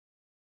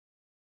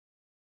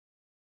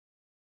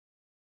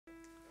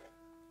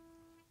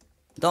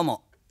どう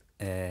も、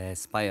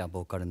SPYAIR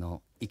ボーカル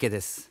の池で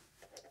す。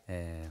フ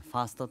ァ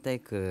ーストテイ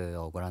ク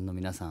をご覧の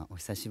皆さんお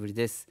久しぶり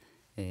です。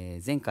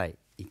前回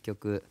1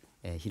曲、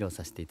披露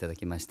させていただ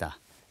きました。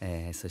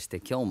そして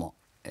今日も、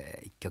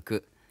1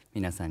曲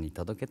皆さんに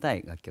届けた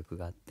い楽曲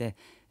があって、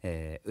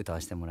歌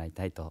わせてもらい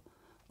たいと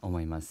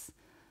思います。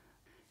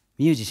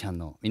ミュージシャン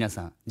の皆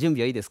さん、準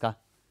備はいいですか？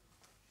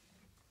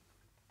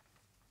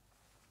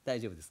大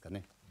丈夫ですか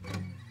ね。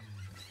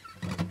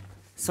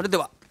それで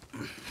は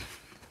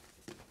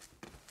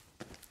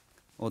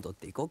踊っ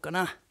ていこうか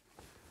な。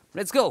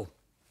レッツゴー！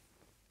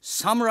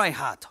サムライ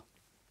ハート。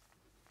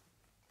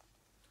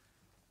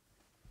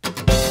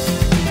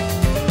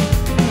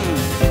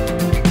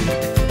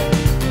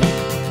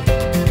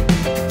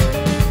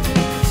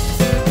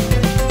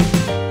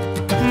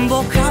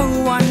僕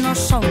はの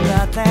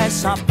空で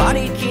さっぱ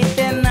りき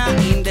てな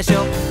いんでし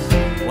ょ。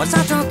わ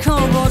ざとこ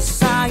う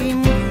サイ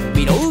ン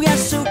見逃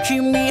す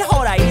君、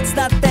ほらいつ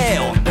だって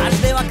同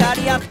じで分か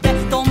り合って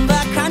飛ん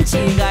だ勘違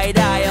い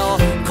だよ。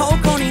こ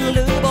こにい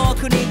る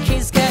僕に気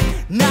づけ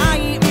な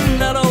いん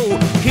だろう。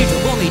人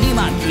混みに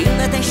紛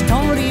れて一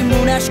人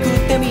虚しく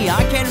て見上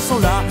げる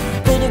空、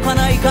届か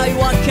ない会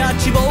話キャッ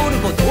チボール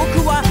孤独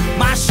は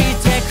増し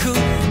てく。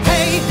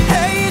Hey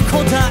hey 答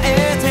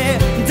えて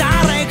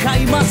誰か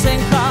いません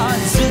か？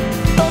ずっ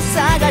と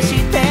探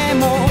して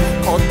も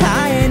答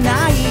え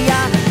ない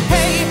や。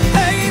Hey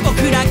hey 僕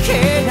だ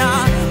け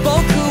が僕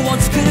を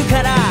作る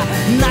から、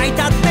泣い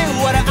たって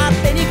笑っ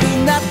て憎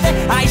んだって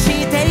愛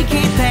して生き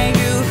て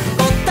ゆ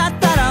こだっ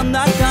たら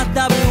なかっ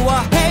たぶ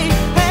は Hey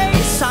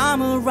hey サ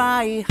ム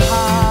ライハ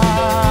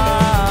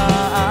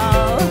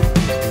ー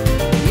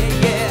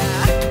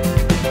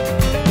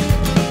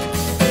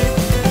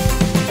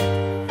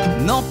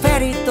トのぺ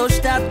りと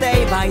した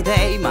Day by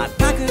Day 全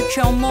く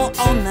今日も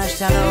同じ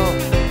だろう。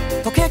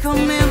溶け込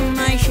め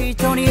ない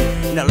人に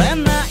なれ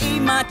ない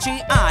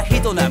街、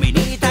人並み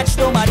に立ち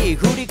止まり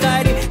振り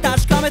返り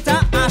確かめ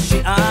た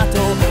足跡、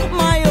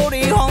前よ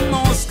りほん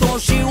の少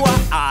し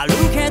は歩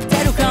け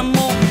てるか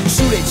も。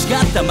すれ違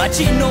った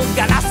街の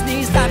ガラス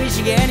に寂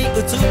しげに映っ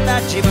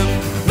た自分、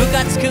ム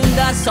カつくん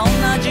だそ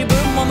んな自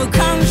分も無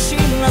関心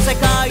な世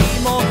界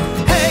も。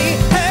Hey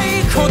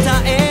hey 答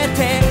え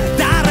て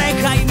誰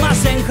かいま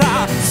せん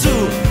か？ずっ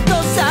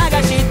と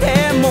探し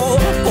ても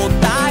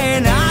答え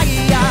な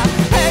いや。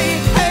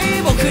Hey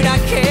hey 僕だ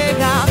け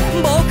が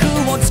僕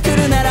を作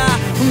るなら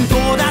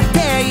どうだっ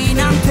ていい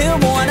なんて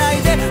思わな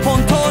いで、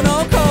本当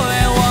の声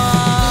は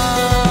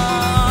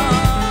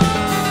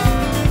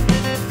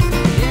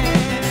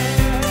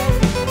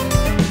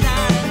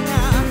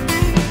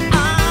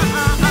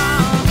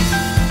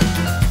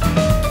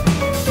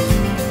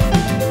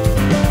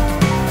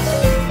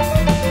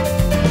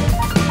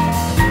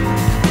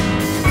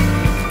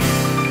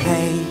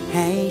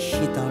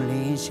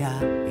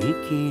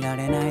生きら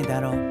れないだ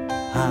ろう。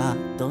ハ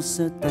ート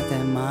捨てて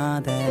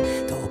まで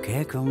溶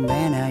け込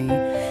めない。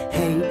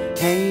Hey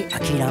hey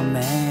諦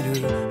める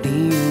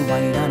理由は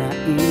いらない。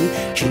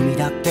君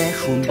だって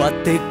踏ん張っ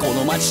てこ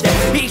の街で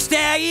生きて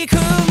いくん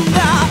だ。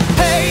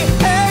Hey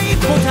hey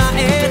答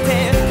えて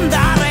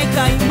誰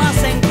かいま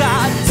せんか？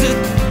ずっ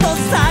と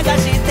探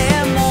し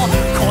ても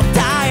答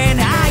え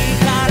ない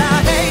から。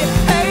Hey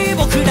hey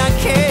僕だ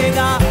け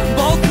が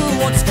僕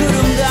を作るん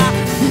だ。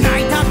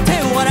泣いたっ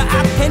て笑っ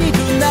て憎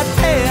んだって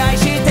愛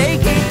して生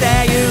きて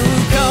ゆ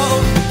こ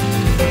う。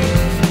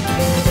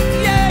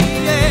Yeah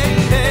yeah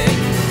hey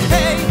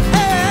hey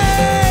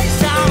hey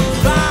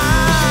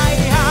samurai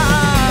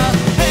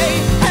hey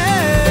hey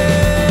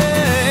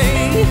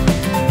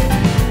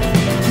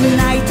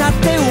泣いたっ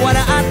て笑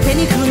って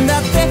憎んだ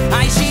って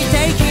愛し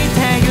て